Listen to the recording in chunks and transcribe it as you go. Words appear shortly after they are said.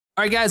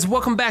All right, guys,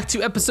 welcome back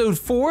to episode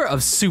 4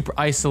 of Super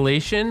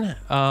Isolation.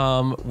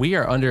 We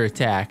are under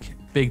attack,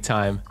 big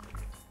time.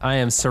 I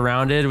am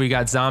surrounded. We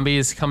got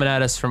zombies coming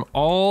at us from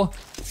all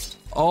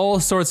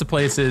sorts of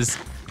places.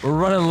 We're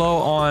running low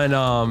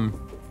on,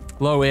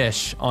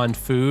 low-ish on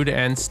food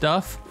and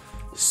stuff.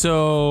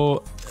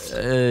 So,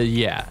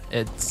 yeah,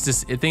 it's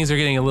just, things are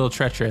getting a little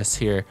treacherous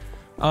here.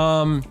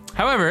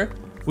 However,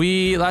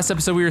 last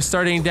episode we were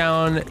starting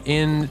down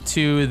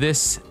into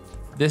this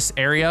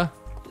area.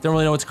 Don't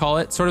really know what to call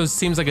it. Sort of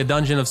seems like a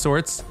dungeon of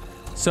sorts.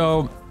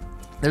 So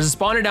there's a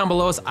spawner down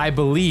below us, I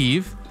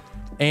believe.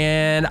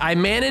 And I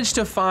managed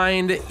to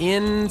find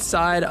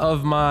inside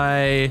of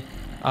my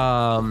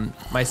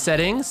my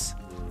settings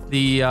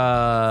the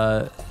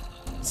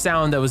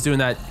sound that was doing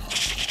that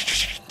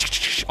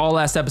all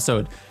last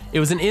episode.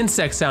 It was an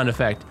insect sound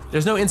effect.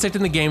 There's no insect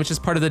in the game, which is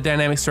part of the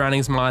dynamic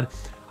surroundings mod.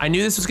 I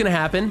knew this was gonna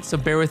happen, so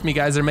bear with me,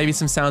 guys. There may be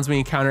some sounds we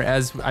encounter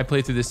as I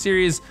play through this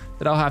series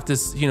that I'll have to,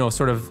 you know,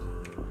 sort of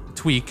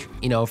tweak,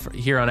 you know,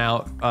 here on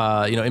out,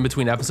 you know, in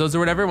between episodes or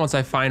whatever, once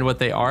I find what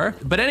they are.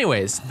 But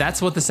anyways,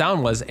 that's what the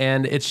sound was,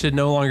 and it should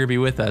no longer be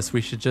with us.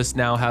 We should just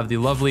now have the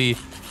lovely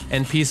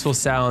and peaceful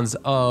sounds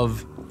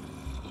of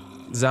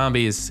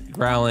zombies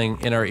growling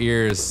in our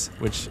ears,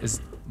 which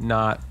is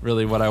not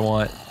really what I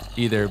want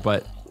either,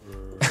 but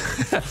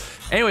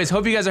anyways,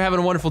 hope you guys are having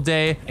a wonderful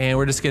day, and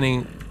we're just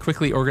getting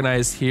quickly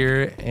organized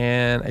here,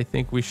 and I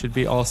think we should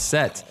be all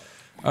set.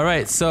 All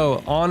right,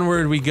 so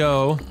onward we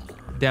go.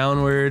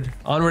 Downward,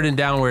 onward and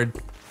downward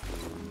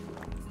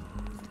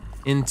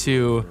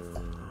into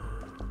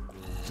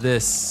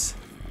this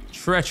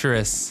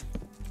treacherous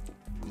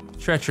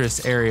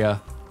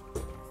area.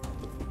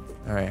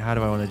 All right, how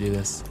do I want to do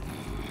this?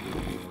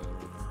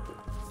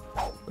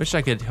 Wish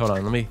I could, hold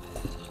on, let me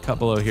cut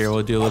below here.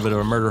 We'll do a little bit of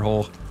a murder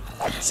hole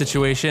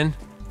situation.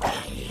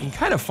 You can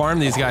kind of farm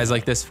these guys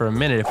like this for a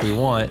minute if we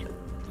want.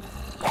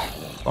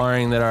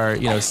 Barring that our,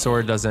 you know,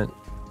 sword doesn't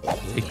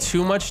take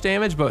too much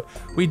damage, but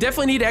we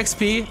definitely need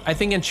XP. I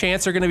think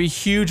enchants are going to be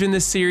huge in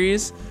this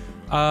series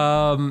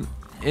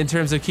in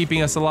terms of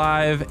keeping us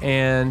alive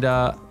and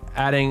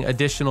adding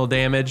additional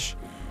damage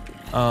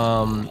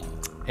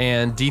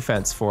and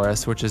defense for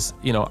us, which is,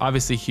 you know,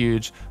 obviously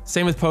huge.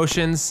 Same with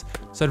potions,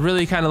 so I'd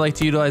really kind of like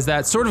to utilize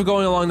that, sort of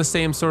going along the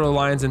same sort of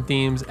lines and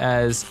themes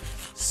as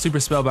Super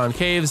Spellbound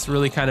Caves,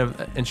 really kind of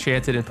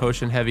enchanted and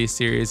potion heavy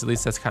series. At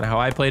least that's kind of how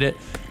I played it.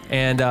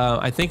 And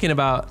I'm thinking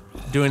about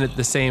doing it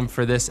the same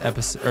for this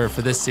episode, or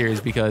for this series,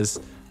 because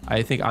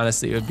I think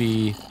honestly it would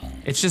be,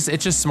 it's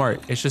just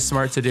smart. It's just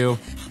smart to do.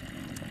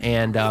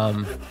 And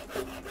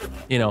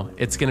you know,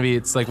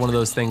 it's like one of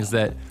those things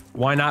that,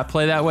 why not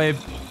play that way?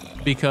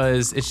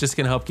 Because it's just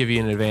gonna help give you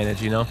an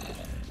advantage, you know?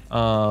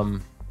 All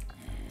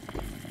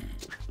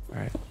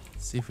right,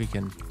 let's see if we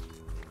can,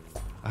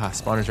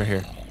 spawners right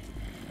here.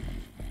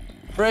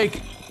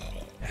 Break.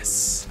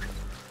 Yes.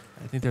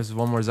 I think there's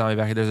one more zombie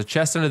back here. There's a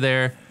chest under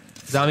there.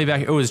 Zombie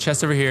back here. Oh, there's a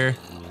chest over here.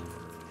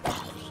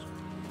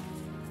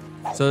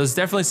 So there's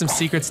definitely some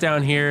secrets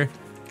down here.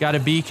 Gotta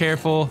be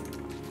careful.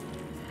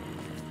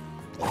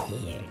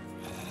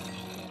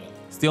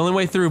 It's the only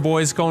way through,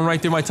 boys. Going right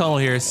through my tunnel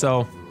here,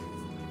 so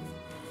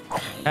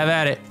have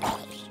at it.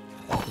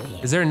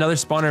 Is there another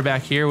spawner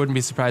back here? Wouldn't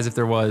be surprised if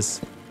there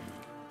was.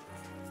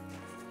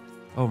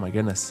 Oh my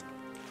goodness.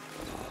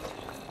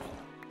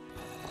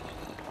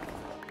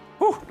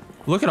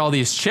 Look at all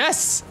these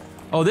chests.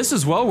 Oh, this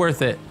is well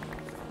worth it.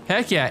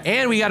 Heck yeah.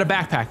 And we got a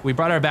backpack. We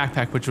brought our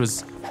backpack, which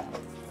was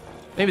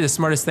maybe the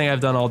smartest thing I've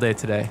done all day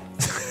today.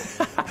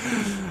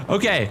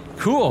 Okay,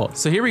 cool.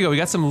 So here we go. We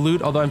got some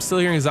loot, although I'm still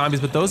hearing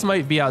zombies, but those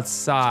might be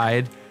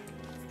outside.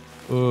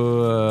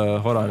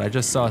 Hold on. I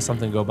just saw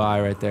something go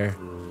by right there. Are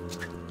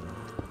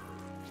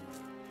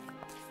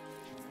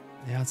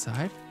they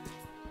outside?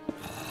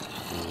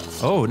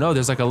 Oh, no.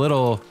 There's like a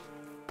little...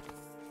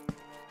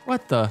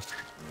 What the...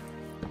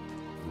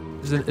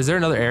 Is there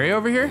another area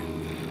over here?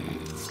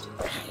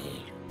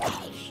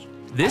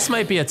 This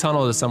might be a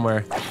tunnel to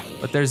somewhere,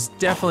 but there's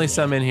definitely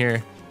some in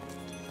here.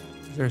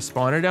 Is there a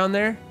spawner down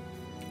there?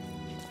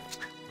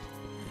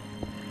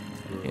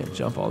 Can't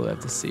jump all the way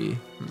up to C.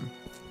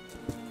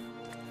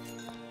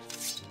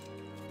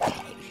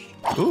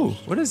 Ooh,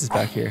 what is this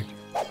back here?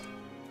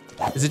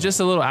 Is it just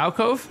a little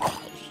alcove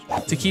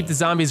to keep the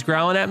zombies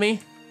growling at me?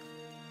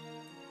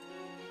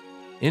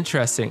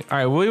 Interesting. All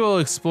right, we will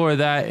explore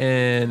that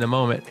in a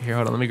moment. Here,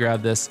 hold on, let me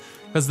grab this.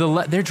 Because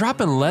they're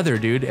dropping leather,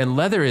 dude, and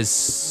leather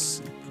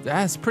is,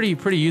 that's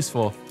pretty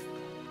useful.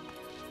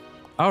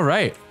 All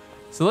right,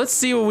 so let's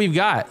see what we've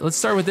got. Let's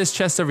start with this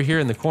chest over here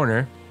in the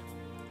corner.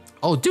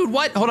 Oh, dude,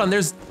 what? Hold on,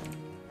 there's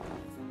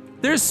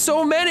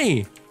so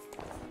many.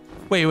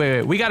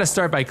 Wait. We gotta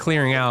start by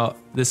clearing out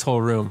this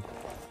whole room.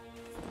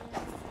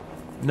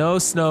 No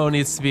snow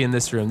needs to be in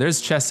this room.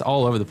 There's chests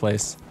all over the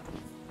place.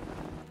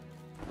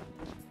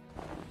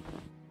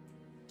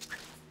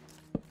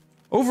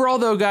 Overall,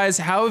 though, guys,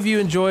 how have you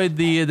enjoyed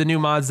the new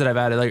mods that I've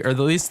added, like, or at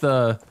least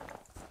the,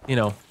 you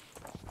know,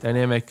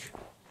 dynamic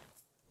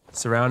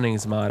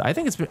surroundings mod? I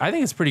think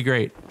it's pretty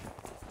great.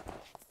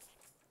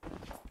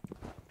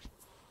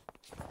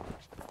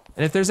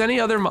 And if there's any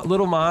other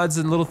little mods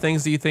and little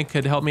things that you think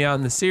could help me out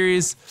in the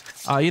series,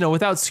 you know,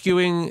 without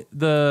skewing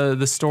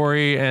the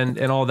story and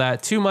all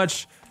that too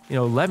much, you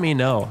know, let me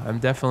know. I'm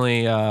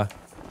definitely all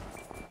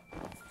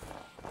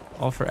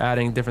for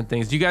adding different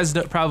things. You guys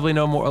probably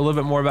know a little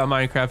bit more about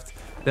Minecraft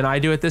than I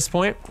do at this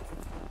point,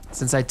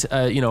 since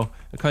you know,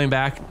 I'm coming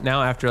back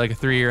now after like a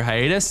 3-year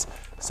hiatus.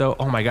 So,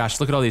 oh my gosh,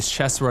 look at all these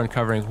chests we're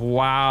uncovering.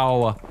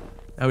 Wow.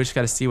 Now we just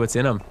got to see what's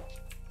in them.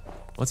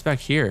 What's back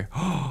here?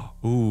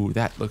 Ooh,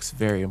 that looks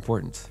very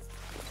important.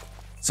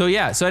 So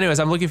yeah, so anyways,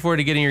 I'm looking forward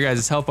to getting your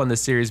guys' help on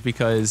this series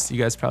because you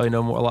guys probably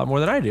know a lot more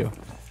than I do.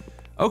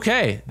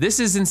 Okay, this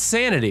is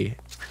insanity.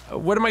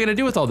 What am I gonna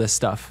do with all this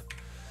stuff?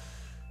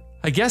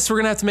 I guess we're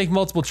gonna have to make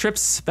multiple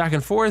trips back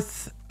and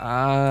forth.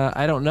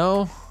 I don't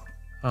know.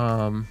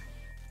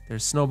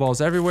 There's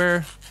snowballs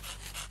everywhere.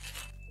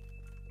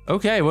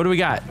 Okay, what do we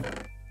got?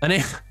 An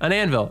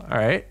anvil, all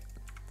right.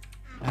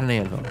 Got an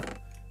anvil.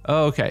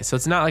 Oh, okay, so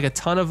it's not like a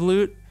ton of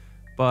loot,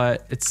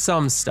 but it's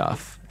some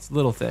stuff. It's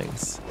little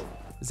things.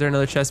 Is there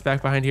another chest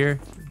back behind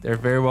here? There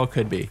very well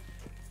could be.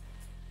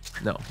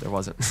 No, there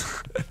wasn't.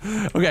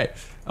 Okay,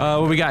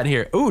 what we got in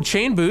here? Ooh,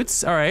 chain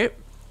boots, all right.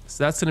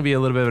 So that's gonna be a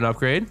little bit of an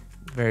upgrade.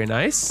 Very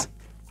nice.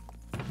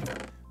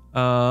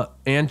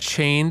 And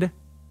chained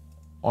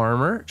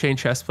armor, chain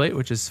chest plate,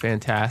 which is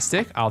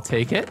fantastic. I'll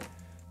take it.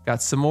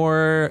 Got some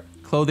more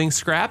clothing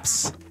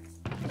scraps.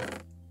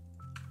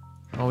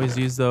 Always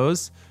use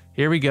those.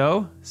 Here we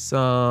go.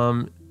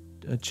 Some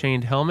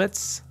chained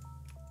helmets.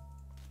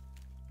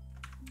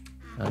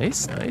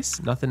 Nice, nice.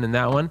 Nothing in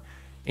that one.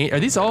 Are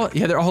these all?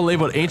 Yeah, they're all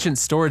labeled ancient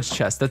storage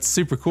chests. That's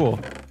super cool.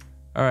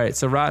 All right,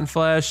 so rotten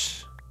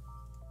flesh.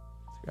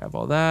 Let's grab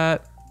all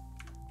that.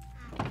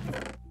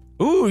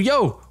 Ooh,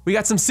 yo, we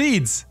got some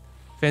seeds.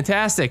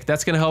 Fantastic.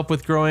 That's gonna help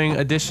with growing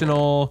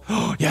additional,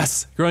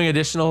 yes, growing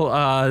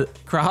additional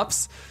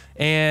crops.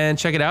 And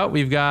check it out,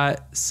 we've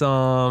got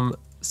some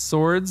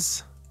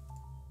swords,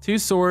 2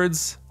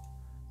 swords,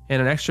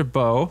 and an extra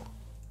bow.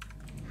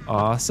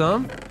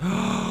 Awesome.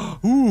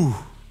 Ooh,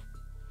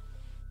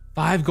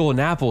 5 golden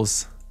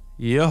apples.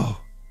 Yo,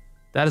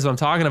 that is what I'm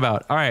talking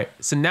about. All right,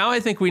 so now I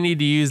think we need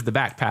to use the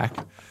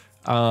backpack.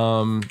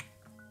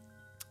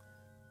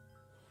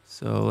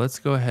 So let's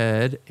go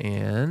ahead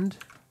and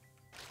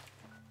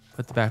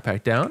put the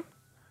backpack down.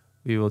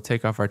 We will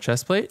take off our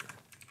chest plate.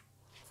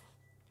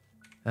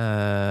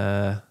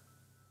 I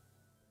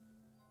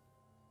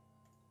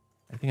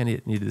think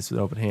I need this with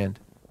an open hand.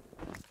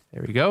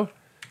 There we go.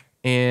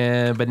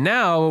 But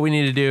now what we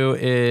need to do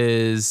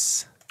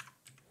is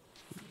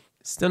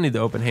still need the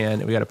open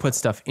hand, and we got to put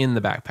stuff in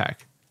the backpack.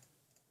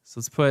 So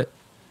let's put,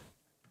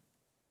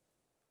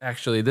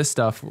 actually this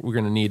stuff we're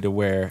gonna need to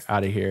wear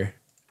out of here.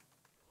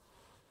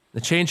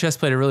 The chain chest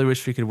plate, I really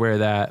wish we could wear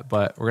that,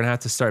 but we're gonna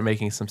have to start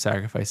making some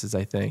sacrifices,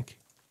 I think.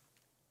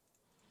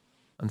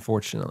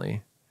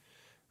 Unfortunately.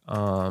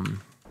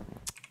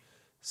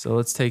 So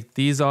let's take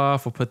these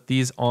off. We'll put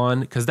these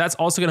on, because that's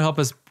also gonna help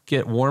us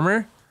get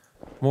warmer.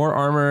 More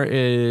armor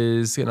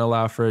is gonna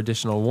allow for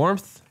additional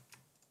warmth.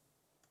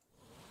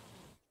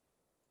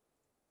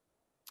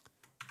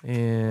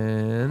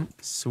 And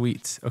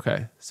sweet.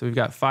 Okay, so we've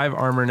got 5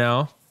 armor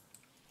now.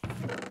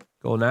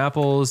 Golden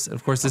apples.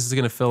 Of course, this is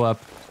gonna fill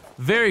up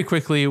very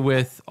quickly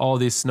with all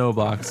these snow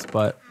blocks,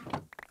 but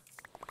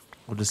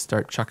we'll just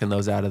start chucking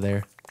those out of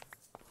there.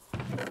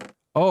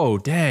 Oh,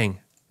 dang.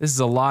 This is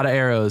a lot of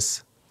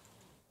arrows.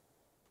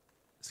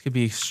 This could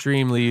be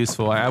extremely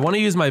useful. I want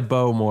to use my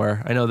bow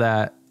more. I know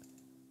that.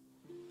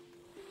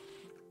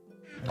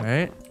 All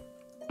right.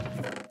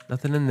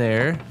 Nothing in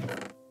there.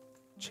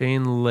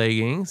 Chain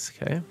leggings.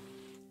 Okay.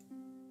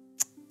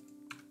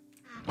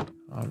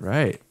 All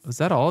right. Was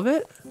that all of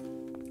it?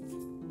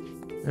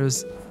 There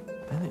was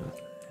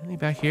anything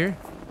back here?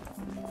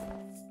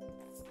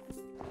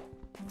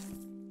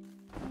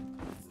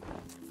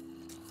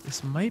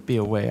 This might be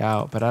a way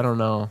out, but I don't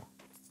know.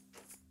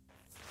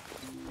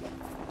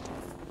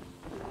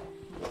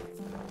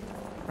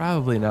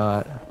 Probably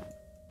not.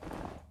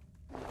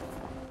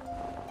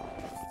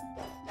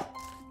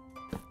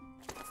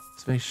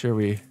 Let's make sure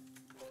we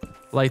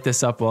light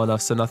this up well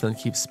enough so nothing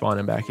keeps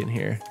spawning back in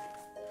here.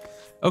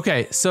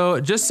 Okay,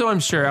 so just so I'm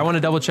sure, I want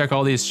to double check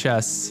all these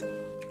chests.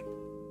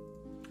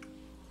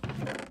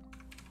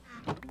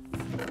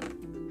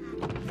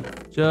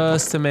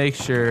 Just to make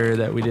sure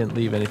that we didn't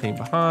leave anything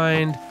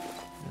behind.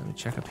 Let me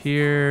check up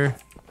here.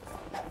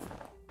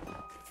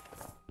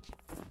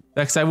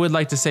 Vechs, I would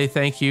like to say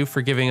thank you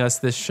for giving us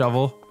this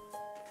shovel.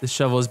 This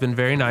shovel has been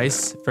very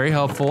nice, very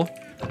helpful.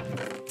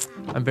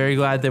 I'm very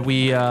glad that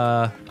we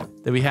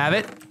have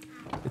it.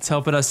 It's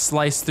helping us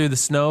slice through the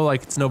snow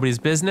like it's nobody's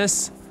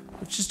business,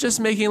 which is just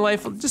making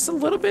life just a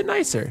little bit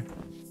nicer.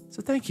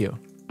 So thank you.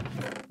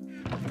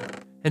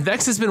 And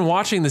Vechs has been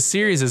watching the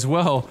series as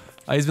well.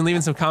 He's been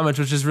leaving some comments,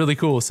 which is really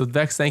cool. So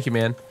Vechs, thank you,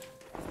 man.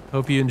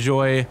 Hope you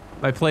enjoy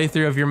my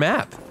playthrough of your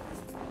map.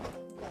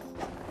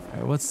 All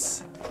right,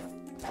 what's...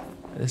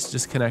 This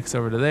just connects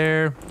over to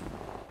there.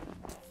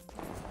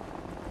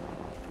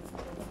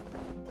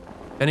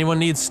 If anyone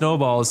needs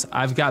snowballs,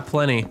 I've got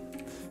plenty.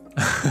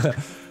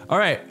 All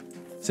right,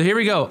 so here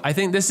we go. I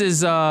think this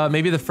is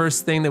maybe the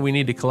first thing that we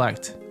need to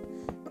collect.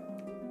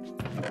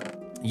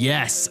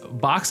 Yes,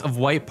 box of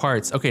white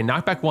parts. Okay,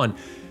 knockback 1.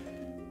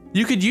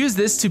 You could use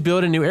this to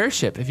build a new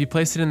airship. If you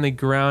place it in the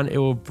ground, it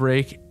will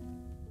break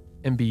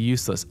and be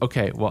useless.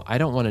 Okay, well, I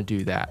don't want to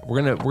do that.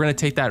 We're gonna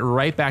take that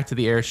right back to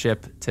the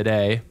airship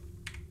today.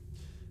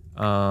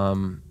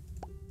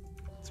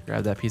 Let's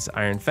grab that piece of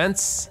iron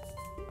fence.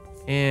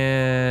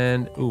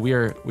 And ooh, we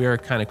are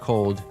kind of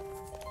cold.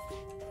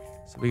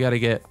 So we gotta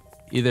get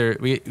either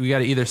we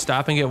gotta either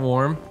stop and get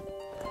warm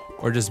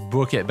or just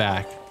book it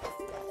back.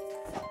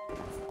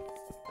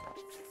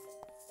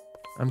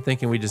 I'm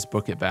thinking we just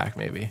book it back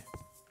maybe.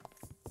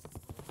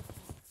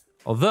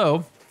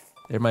 Although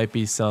there might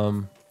be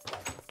some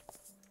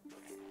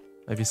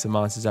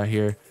monsters out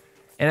here.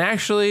 And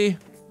actually,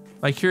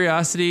 my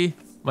curiosity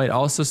might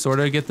also sort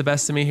of get the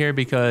best of me here,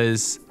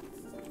 because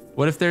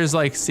what if there's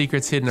like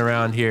secrets hidden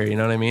around here, you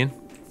know what I mean?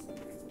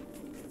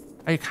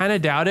 I kind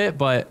of doubt it,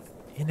 but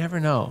you never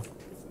know.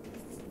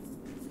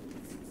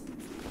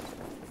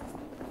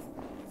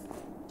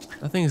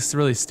 Nothing's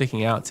really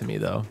sticking out to me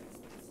though.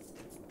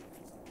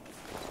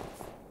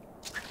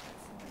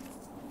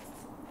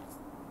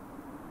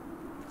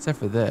 Except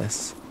for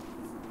this.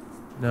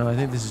 No, I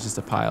think this is just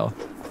a pile.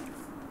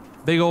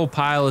 Big old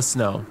pile of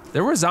snow.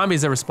 There were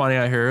zombies that were spawning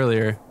out here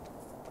earlier.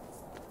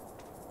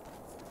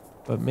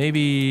 But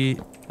maybe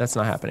that's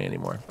not happening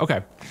anymore.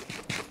 Okay.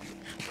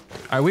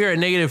 All right, we are at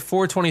negative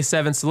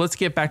 427, so let's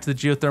get back to the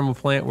geothermal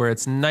plant where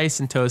it's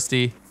nice and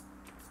toasty.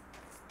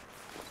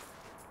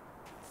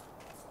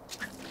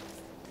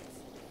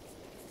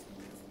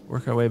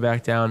 Work our way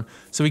back down.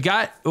 So we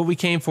got what we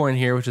came for in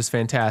here, which is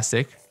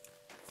fantastic.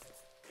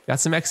 Got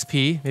some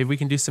XP. Maybe we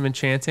can do some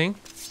enchanting.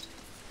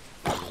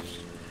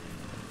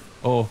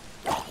 Oh.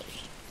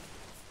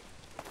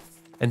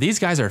 And these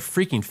guys are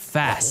freaking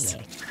fast.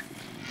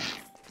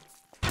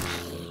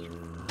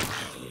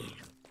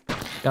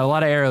 Got a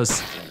lot of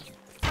arrows.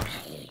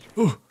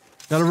 Ooh,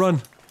 gotta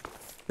run.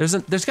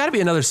 There's gotta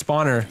be another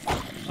spawner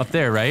up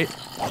there, right?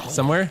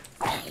 Somewhere?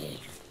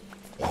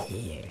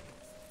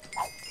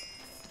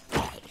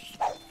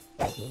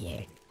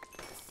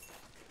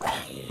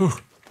 Ooh.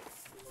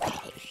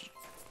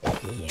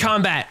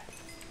 Combat.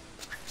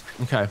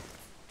 Okay.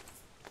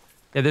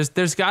 Yeah,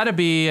 there's gotta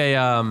be a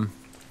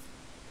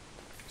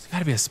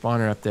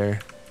spawner up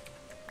there,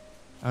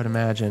 I would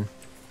imagine.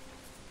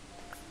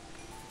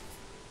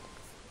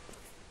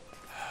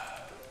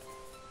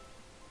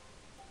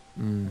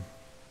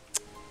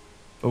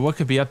 But what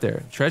could be up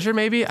there? Treasure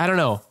maybe? I don't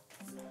know.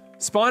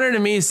 Spawner to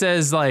me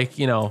says like,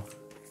 you know,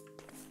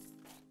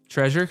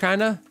 treasure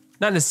kinda?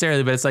 Not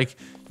necessarily, but it's like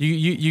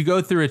you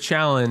go through a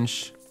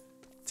challenge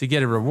to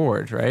get a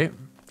reward, right?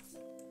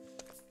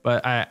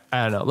 But I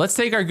don't know. Let's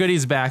take our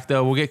goodies back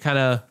though. We'll get kind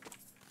of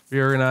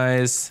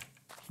reorganized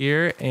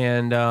here,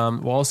 and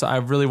we'll also, I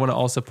really want to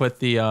also put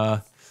the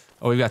oh,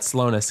 we've got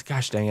slowness.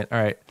 Gosh dang it. All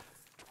right.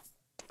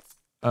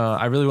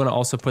 I really want to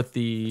also put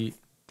the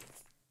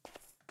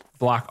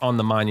block on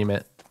the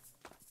monument.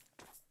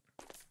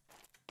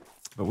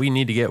 But we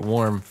need to get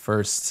warm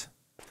first.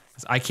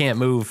 I can't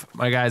move.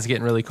 My guy's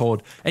getting really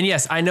cold. And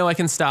yes, I know I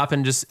can stop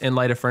and just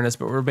light a furnace,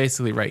 but we're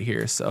basically right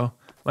here, so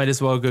might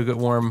as well go get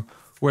warm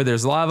where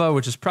there's lava,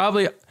 which is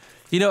probably,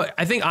 you know,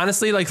 I think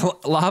honestly, like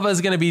lava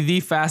is going to be the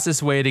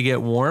fastest way to get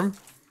warm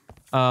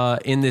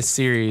in this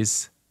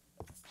series.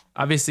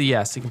 Obviously,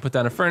 yes, you can put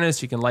down a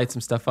furnace, you can light some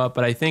stuff up,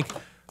 but I think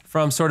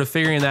from sort of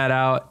figuring that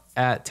out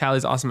at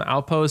Tally's Awesome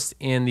Outpost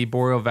in the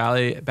Boreal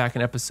Valley back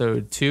in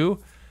episode 2,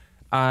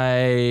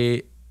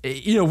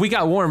 you know, we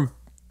got warm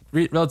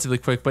relatively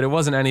quick, but it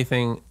wasn't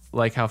anything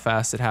like how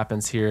fast it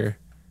happens here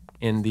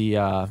in the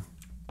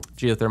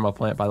geothermal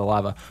plant by the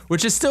lava,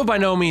 which is still by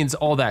no means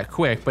all that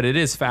quick, but it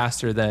is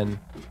faster than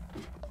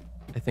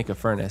I think a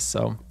furnace.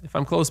 So if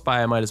I'm close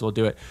by, I might as well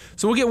do it.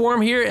 So we'll get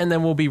warm here and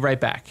then we'll be right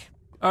back.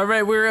 All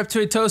right, we're up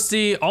to a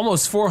toasty,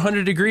 almost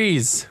 400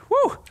 degrees.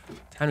 Woo!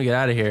 Time to get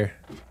out of here.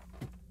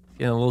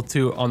 Getting a little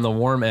too on the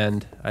warm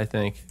end, I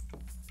think.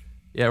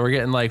 Yeah, we're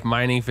getting like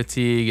mining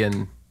fatigue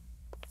and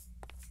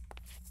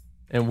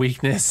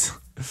weakness.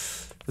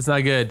 It's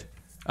not good.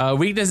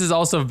 Weakness is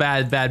also a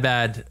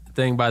bad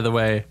thing, by the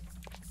way,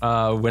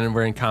 when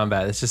we're in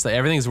combat. It's just like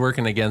everything's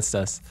working against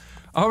us.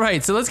 All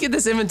right, so let's get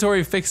this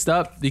inventory fixed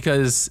up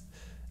because,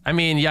 I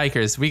mean,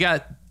 yikers. We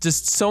got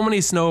just so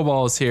many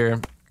snowballs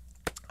here.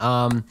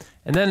 And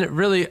then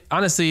really,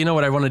 honestly, you know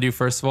what I want to do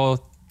first of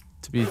all,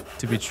 to be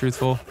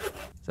truthful,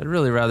 is I'd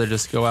really rather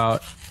just go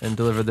out and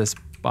deliver this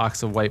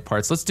box of white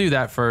parts. Let's do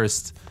that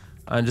first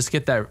and just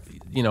get that,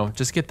 you know,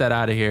 just get that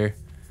out of here.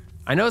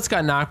 I know it's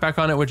got knockback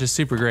on it, which is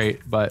super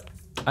great, but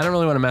I don't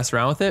really want to mess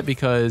around with it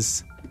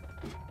because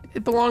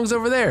it belongs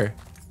over there.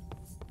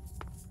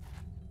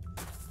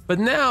 But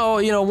now,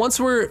 you know, once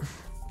we're,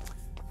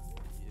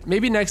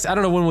 maybe next, I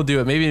don't know when we'll do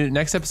it. Maybe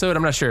next episode,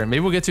 I'm not sure. Maybe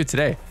we'll get to it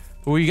today.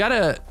 But we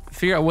gotta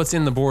figure out what's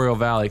in the Boreal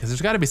Valley because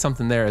there's gotta be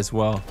something there as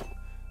well.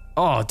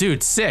 Oh,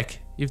 dude, sick.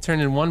 You've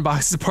turned in 1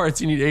 box of parts,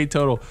 you need 8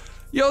 total.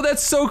 Yo,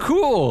 that's so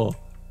cool.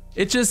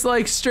 It just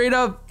like straight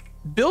up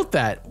built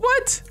that.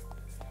 What?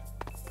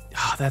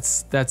 Oh,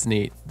 that's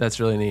neat. That's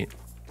really neat.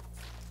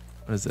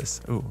 What is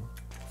this? Ooh.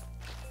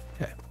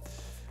 Okay.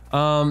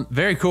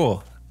 Very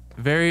cool.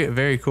 Very,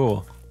 very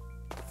cool.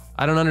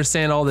 I don't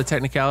understand all the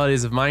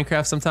technicalities of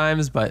Minecraft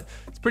sometimes, but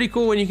it's pretty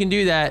cool when you can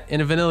do that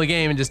in a vanilla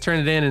game and just turn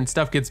it in and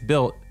stuff gets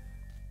built.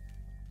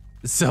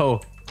 So,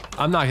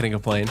 I'm not gonna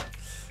complain.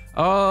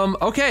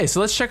 Okay,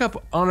 so let's check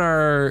up on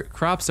our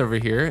crops over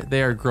here.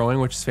 They are growing,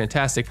 which is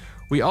fantastic.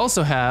 We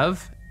also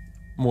have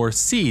more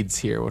seeds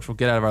here, which we'll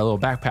get out of our little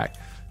backpack.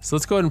 So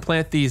let's go ahead and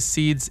plant these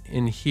seeds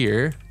in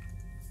here.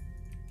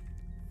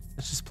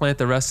 Let's just plant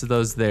the rest of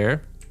those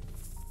there.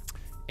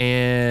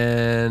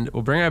 And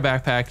we'll bring our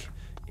backpack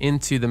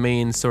into the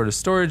main sort of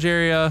storage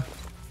area,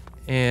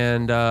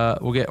 and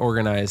we'll get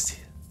organized.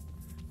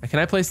 Now, can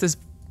I place this?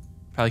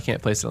 Probably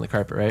can't place it on the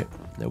carpet, right?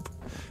 Nope.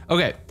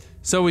 Okay,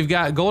 so we've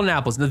got golden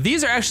apples. Now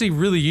these are actually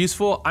really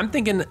useful. I'm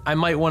thinking I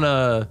might want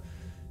to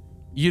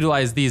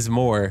utilize these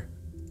more.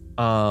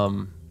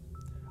 I've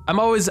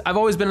always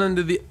been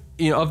under the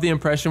of the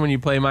impression when you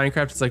play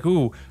Minecraft, it's like,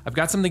 ooh, I've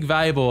got something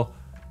valuable,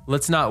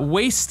 let's not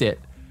waste it.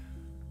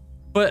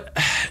 But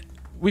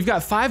we've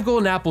got 5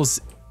 golden apples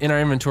in our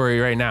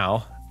inventory right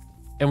now,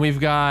 and we've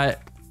got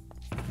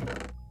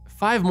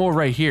 5 more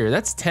right here.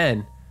 That's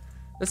 10.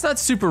 That's not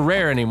super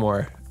rare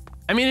anymore.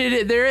 I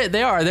mean,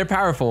 they're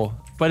powerful,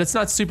 but it's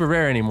not super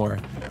rare anymore.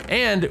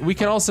 And we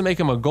can also make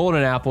them a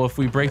golden apple if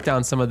we break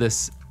down some of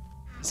these,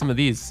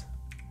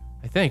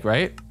 I think,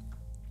 right?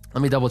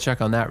 Let me double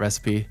check on that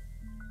recipe.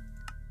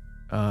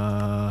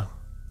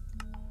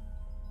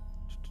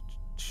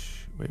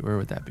 Wait, where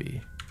would that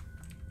be?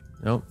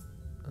 Nope,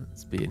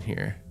 let's be in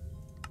here.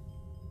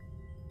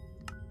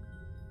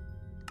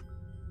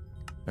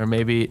 Or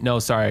maybe, no,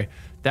 sorry.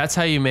 That's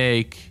how you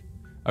make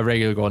a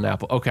regular golden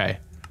apple. Okay,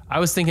 I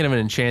was thinking of an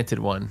enchanted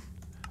one.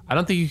 I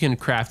don't think you can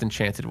craft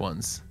enchanted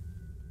ones,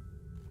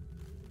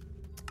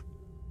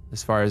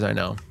 as far as I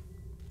know.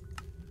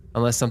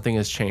 Unless something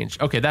has changed.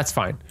 Okay, that's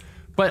fine.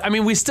 But I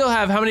mean, we still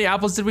have, how many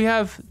apples did we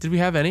have? Did we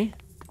have any?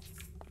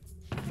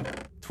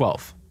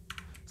 12.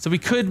 So we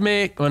could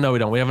make, well, no, we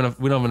don't. We don't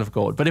have enough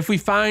gold. But if we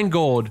find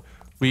gold,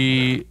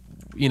 we'd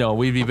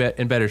be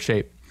in better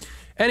shape.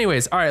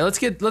 Anyways, all right, let's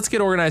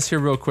get organized here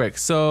real quick.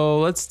 So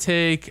let's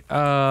take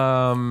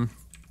our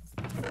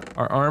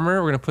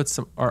armor. We're gonna put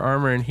our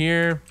armor in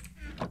here.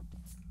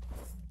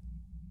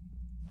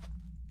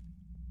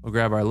 We'll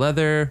grab our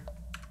leather.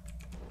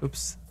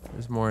 Oops,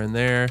 there's more in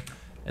there.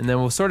 And then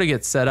we'll sort of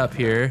get set up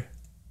here.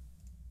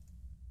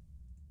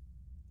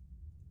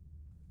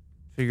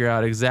 Figure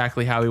out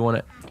exactly how we want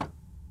to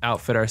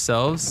outfit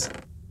ourselves.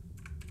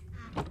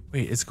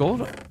 Wait, is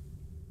gold?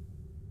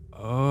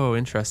 Oh,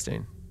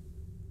 interesting.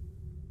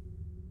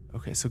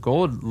 Okay, so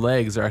gold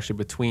legs are actually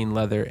between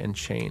leather and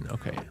chain.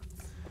 Okay.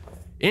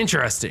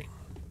 Interesting.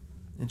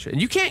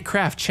 You can't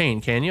craft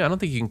chain, can you? I don't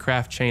think you can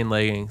craft chain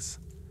leggings.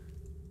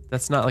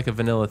 That's not like a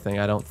vanilla thing,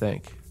 I don't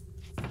think.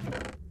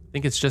 I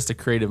think it's just a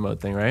creative mode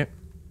thing, right?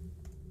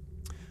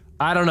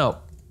 I don't know.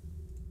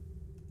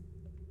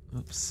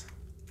 Oops.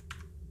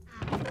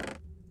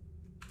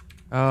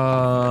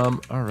 All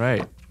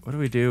right. What do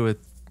we do with...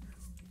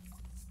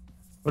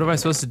 What am I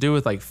supposed to do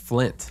with, like,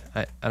 flint?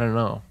 I don't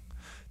know.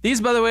 These,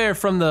 by the way, are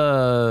from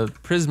the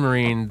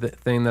prismarine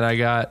thing that I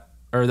got,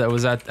 or that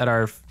was at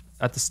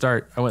the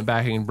start. I went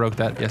back and broke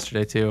that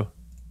yesterday, too.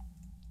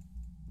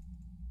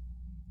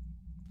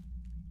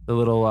 The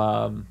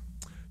little,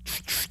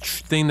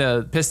 thing,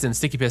 the piston,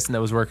 sticky piston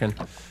that was working.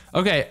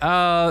 Okay,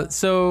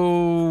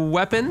 so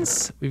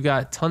weapons. We've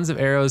got tons of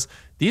arrows.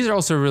 These are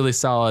also really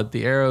solid.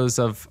 The arrows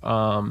of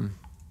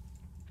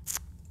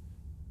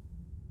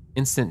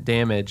instant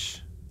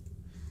damage.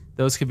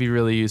 Those could be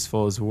really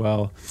useful as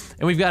well.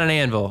 And we've got an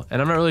anvil,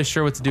 and I'm not really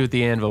sure what to do with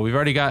the anvil. We've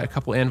already got a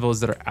couple anvils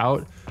that are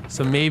out,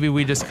 so maybe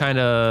we just kind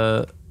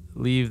of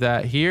leave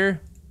that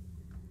here,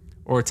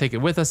 or take it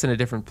with us in a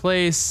different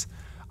place.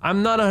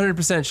 I'm not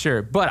 100%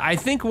 sure, but I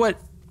think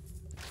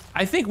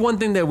one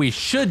thing that we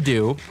should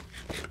do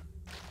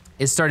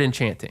is start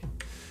enchanting.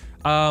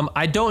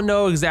 I don't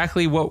know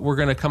exactly what we're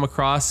gonna come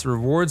across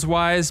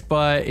rewards-wise,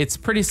 but it's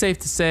pretty safe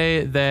to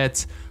say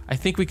that I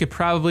think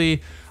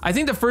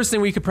the first thing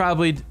we could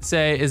probably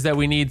say is that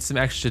we need some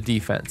extra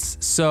defense.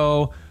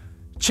 So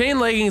chain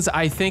leggings,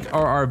 I think,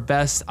 are our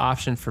best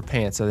option for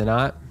pants, are they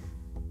not?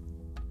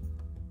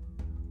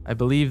 I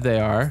believe they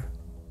are.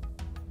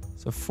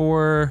 So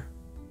 4,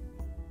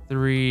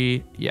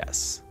 3,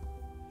 yes.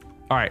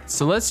 All right,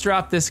 so let's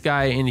drop this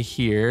guy in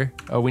here.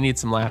 Oh, we need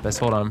some lapis,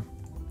 hold on.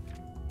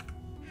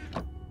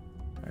 All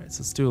right,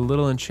 so let's do a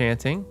little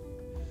enchanting.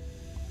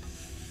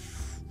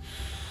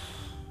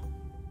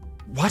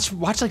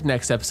 Watch like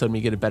next episode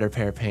me get a better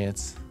pair of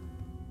pants.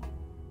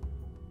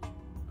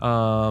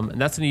 And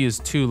that's gonna use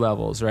 2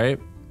 levels, right?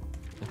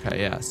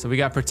 Okay, yeah, so we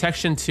got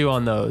protection 2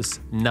 on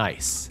those.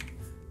 Nice,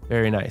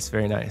 very nice,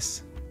 very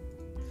nice.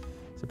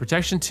 So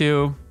protection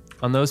 2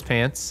 on those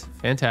pants,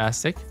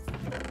 fantastic.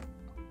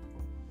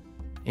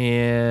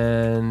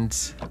 And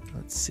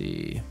let's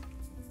see,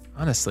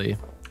 honestly,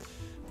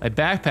 my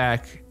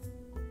backpack,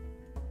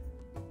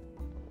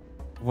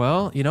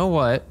 well, you know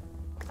what?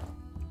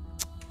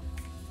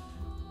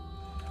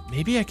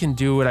 maybe I can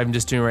do what I'm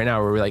just doing right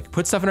now, where we like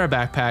put stuff in our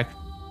backpack,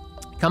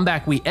 come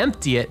back, we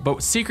empty it,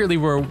 but secretly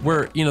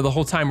we're you know, the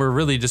whole time we're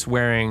really just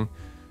wearing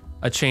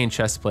a chain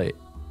chest plate,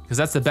 because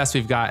that's the best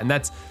we've got, and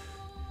that's,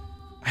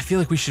 I feel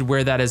like we should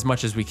wear that as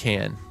much as we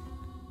can.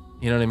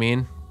 You know what I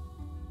mean?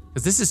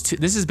 Because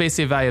this is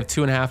basically a value of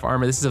 2.5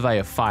 armor. This is a value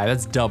of 5.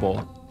 That's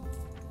double.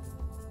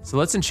 So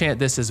let's enchant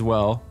this as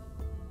well.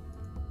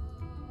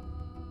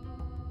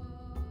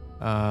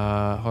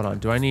 Hold on.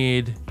 Do I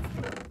need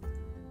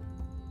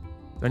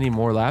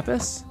more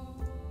lapis?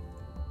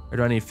 Or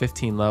do I need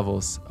 15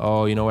 levels?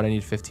 Oh, you know what? I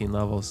need 15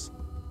 levels.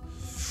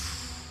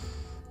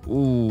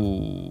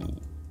 Ooh.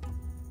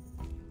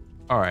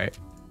 All right.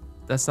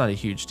 That's not a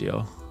huge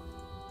deal.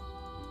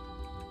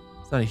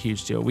 It's not a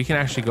huge deal. We can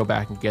actually go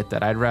back and get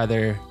that. I'd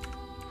rather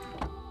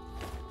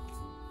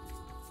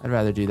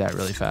do that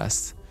really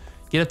fast.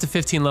 Get up to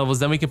 15 levels,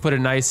 then we can put a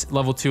nice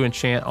level 2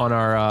 enchant on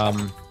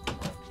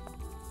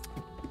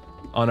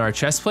our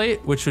chest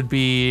plate, which would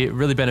be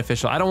really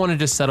beneficial. I don't want to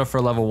just settle for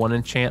a level 1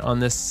 enchant on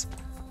this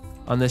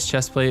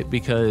chest plate,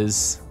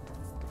 because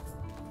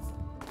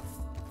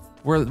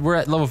we're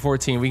at level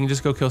 14. We can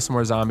just go kill some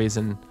more zombies,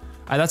 and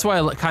that's why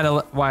I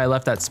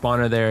left that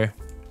spawner there.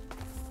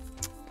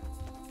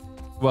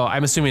 Well,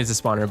 I'm assuming it's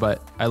a spawner,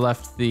 but I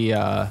left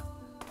the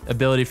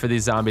ability for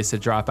these zombies to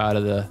drop out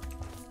of the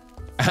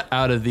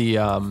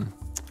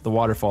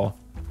waterfall.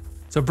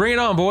 So bring it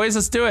on, boys.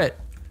 Let's do it.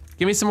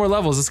 Give me some more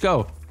levels. Let's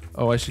go.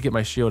 Oh, I should get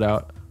my shield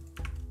out.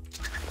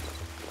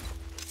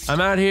 I'm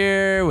out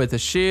here with a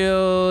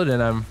shield,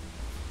 and I'm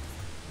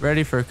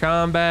ready for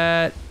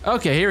combat.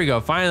 Okay, here we go.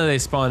 Finally, they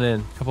spawned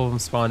in. A couple of them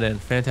spawned in.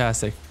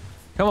 Fantastic.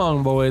 Come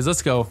on, boys.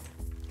 Let's go.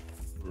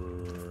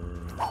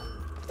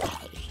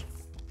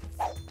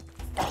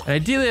 And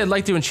ideally, I'd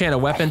like to enchant a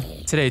weapon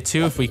today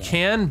too, if we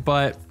can,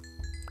 but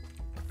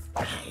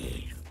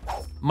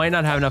might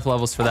not have enough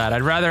levels for that.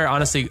 I'd rather,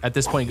 honestly, at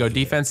this point, go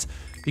defense,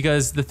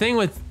 because the thing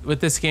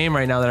with this game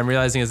right now that I'm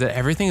realizing is that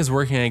everything is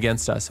working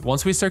against us.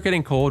 Once we start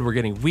getting cold, we're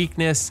getting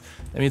weakness.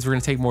 That means we're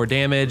gonna take more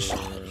damage,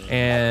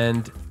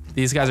 and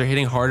these guys are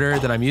hitting harder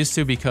than I'm used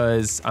to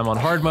because I'm on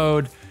hard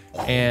mode,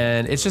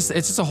 and it's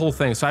just a whole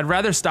thing. So I'd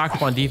rather stock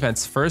up on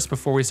defense first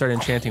before we start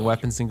enchanting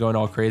weapons and going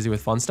all crazy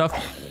with fun stuff.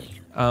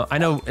 I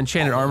know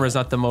enchanted armor is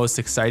not the most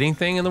exciting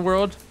thing in the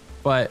world,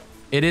 but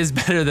it is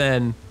better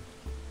than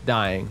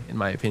dying, in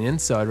my opinion.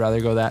 So I'd rather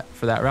go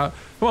for that route.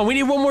 Come on, we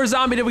need one more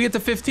zombie till we get to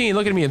 15.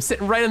 Look at me, I'm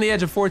sitting right on the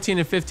edge of 14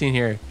 and 15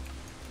 here.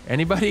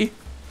 Anybody?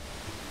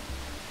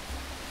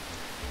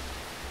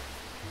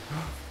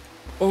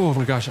 Oh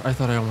my gosh, I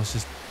thought I almost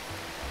just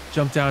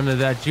jumped down into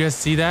that. Did you guys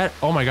see that?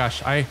 Oh my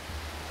gosh, I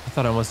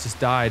thought I almost just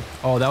died.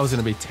 Oh, that was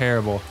gonna be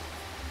terrible.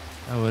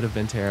 That would have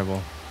been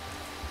terrible.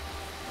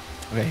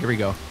 Okay, here we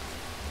go.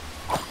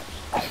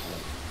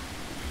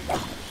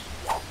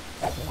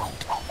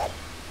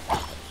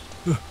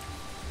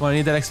 Come on, I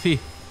need that XP.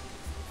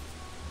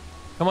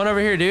 Come on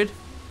over here, dude.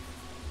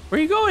 Where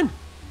are you going?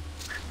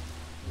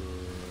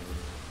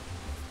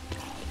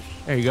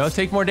 There you go.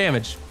 Take more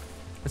damage.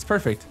 That's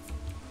perfect.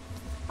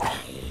 All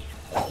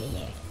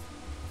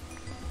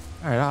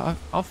right,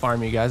 I'll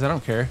farm you guys. I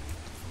don't care.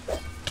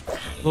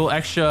 A little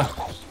extra,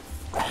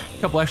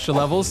 couple extra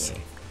levels.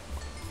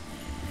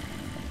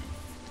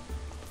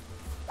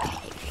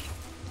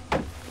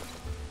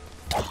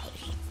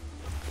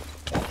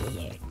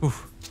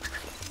 Oof.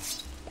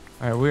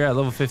 All right, we're at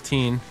level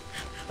 15. All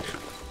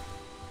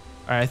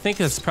right, I think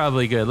that's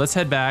probably good. Let's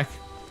head back.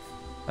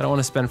 I don't want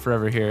to spend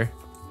forever here.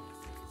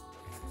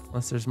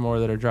 Unless there's more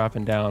that are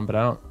dropping down, but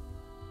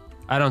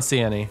I don't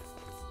see any.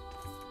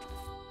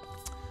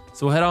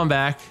 So we'll head on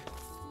back.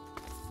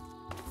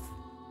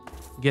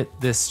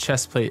 Get this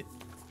chest plate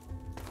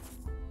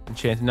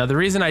enchanted. Now, the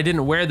reason I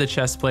didn't wear the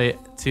chest plate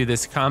to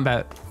this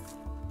combat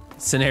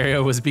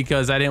scenario was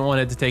because I didn't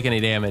want it to take any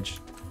damage.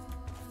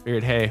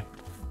 Figured, hey,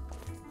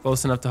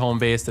 close enough to home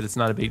base that it's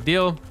not a big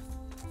deal.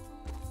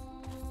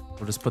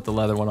 We'll just put the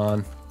leather one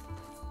on.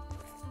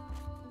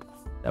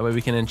 That way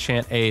we can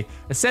enchant a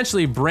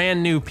essentially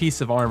brand new piece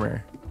of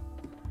armor.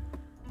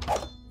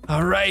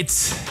 All right.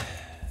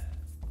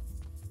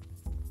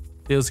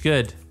 Feels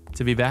good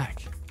to be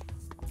back.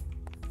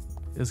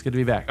 Feels good to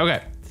be back.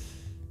 Okay.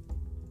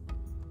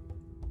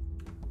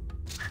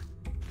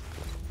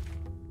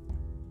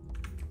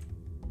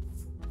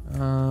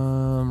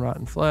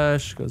 Rotten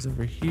flesh goes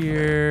over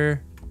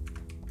here.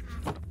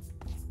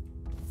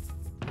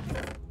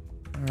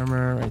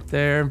 Armor right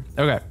there.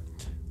 Okay.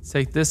 Let's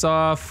take this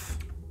off.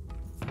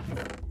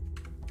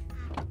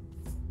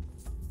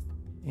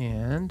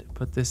 And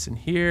put this in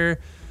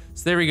here.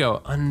 So there we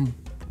go.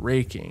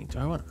 Unbreaking. Do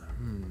I want...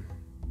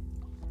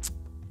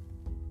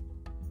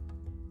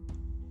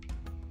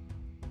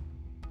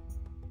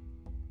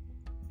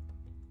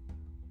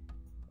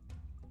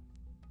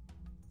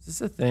 Is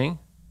this a thing?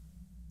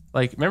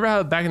 Like, remember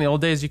how back in the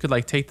old days you could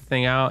like take the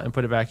thing out and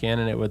put it back in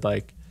and it would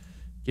like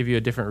give you a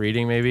different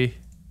reading maybe?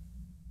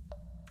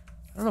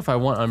 I don't know if I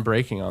want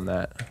unbreaking on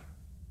that.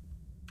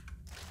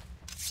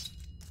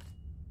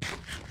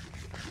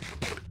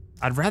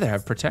 I'd rather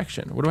have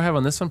protection. What do I have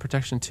on this one?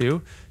 Protection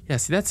 2? Yeah,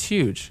 see, that's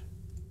huge.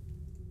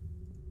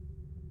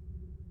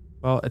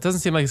 Well, it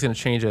doesn't seem like it's gonna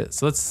change it.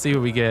 So let's see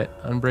what we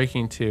get.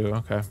 Unbreaking 2,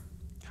 okay.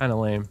 Kinda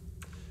lame.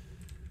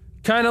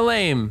 Kinda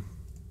lame,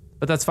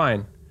 but that's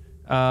fine.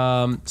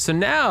 So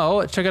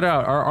now, check it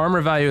out. Our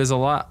armor value is a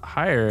lot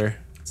higher.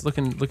 It's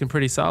looking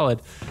pretty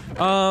solid.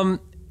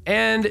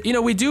 And you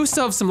know, we do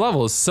still have some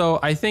levels. So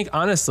I think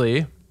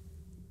honestly,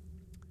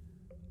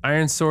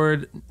 Iron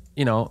Sword,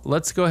 you know,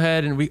 let's go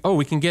ahead and we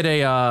can get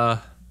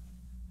a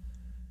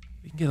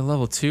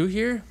level 2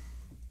 here.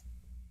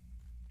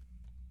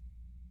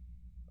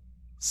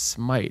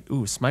 Smite.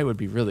 Ooh, Smite would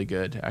be really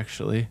good,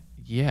 actually.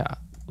 Yeah.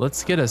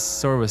 Let's get a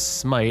sword with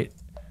Smite.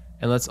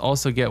 And let's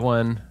also get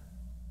one.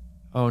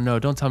 Oh no,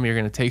 don't tell me you're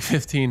gonna take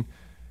 15.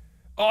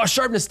 Oh,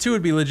 Sharpness 2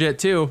 would be legit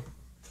too.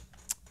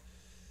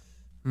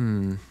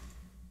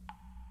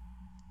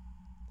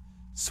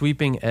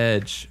 Sweeping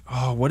Edge.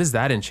 Oh, what is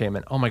that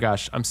enchantment? Oh my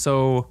gosh, I'm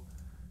so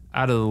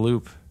out of the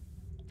loop.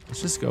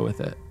 Let's just go with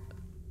it.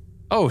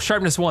 Oh,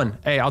 Sharpness 1.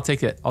 Hey, I'll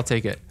take it. I'll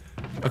take it.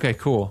 Okay,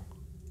 cool.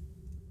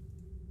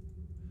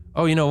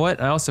 Oh, you know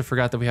what? I also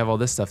forgot that we have all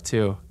this stuff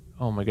too.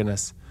 Oh my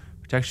goodness.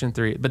 Protection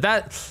 3. But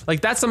that,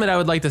 like, that's something I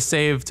would like to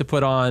save to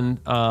put on,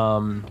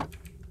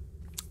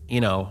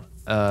 you know,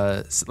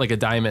 like a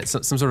diamond,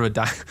 some sort of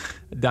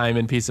a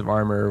diamond piece of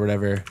armor or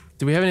whatever.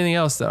 Do we have anything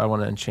else that I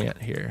want to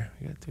enchant here?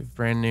 We got a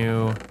brand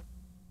new.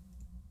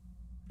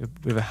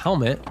 We have a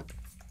helmet.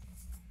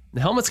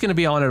 The helmet's going to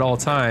be on at all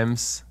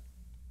times.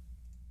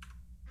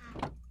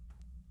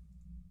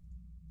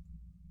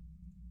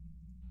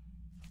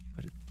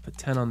 Put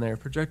 10 on there.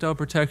 Projectile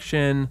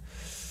protection.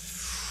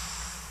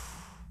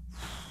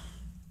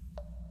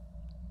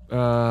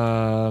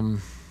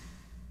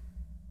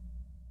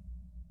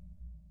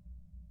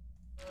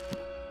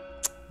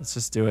 Let's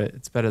just do it.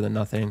 It's better than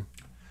nothing.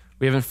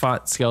 We haven't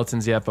fought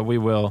skeletons yet, but we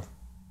will.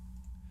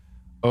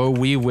 Oh,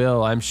 we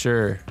will, I'm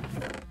sure.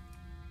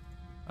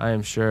 I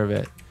am sure of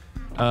it.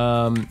 We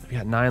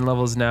got 9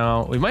 levels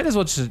now. We might as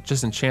well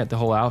just enchant the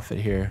whole outfit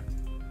here.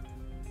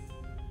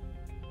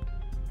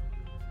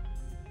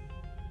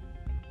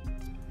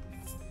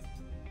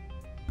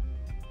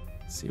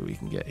 Let's see what we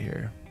can get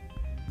here.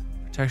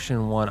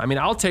 Protection 1. I mean,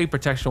 I'll take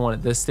Protection 1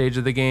 at this stage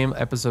of the game.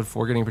 Episode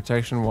 4 getting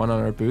Protection 1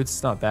 on our boots.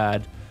 It's not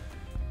bad.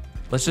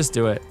 Let's just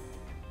do it.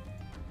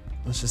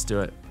 Let's just do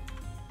it.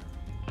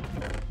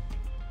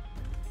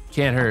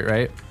 Can't hurt,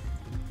 right?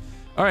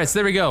 All right, so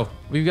there we go.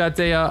 We've got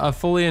a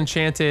fully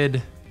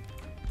enchanted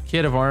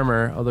kit of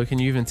armor. Although, can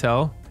you even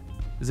tell?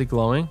 Is it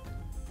glowing?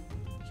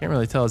 Can't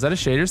really tell. Is that a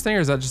shaders thing or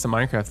is that just a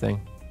Minecraft thing?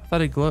 I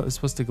thought it was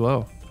supposed to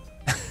glow.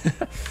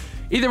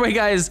 Either way,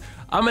 guys,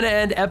 I'm gonna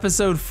end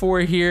episode 4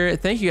 here.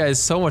 Thank you guys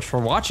so much for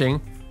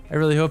watching. I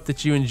really hope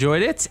that you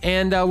enjoyed it.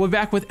 And we're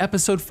back with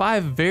episode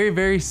 5 very,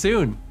 very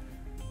soon.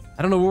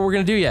 I don't know what we're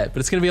gonna do yet, but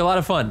it's gonna be a lot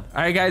of fun.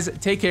 All right, guys,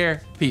 take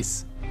care.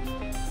 Peace.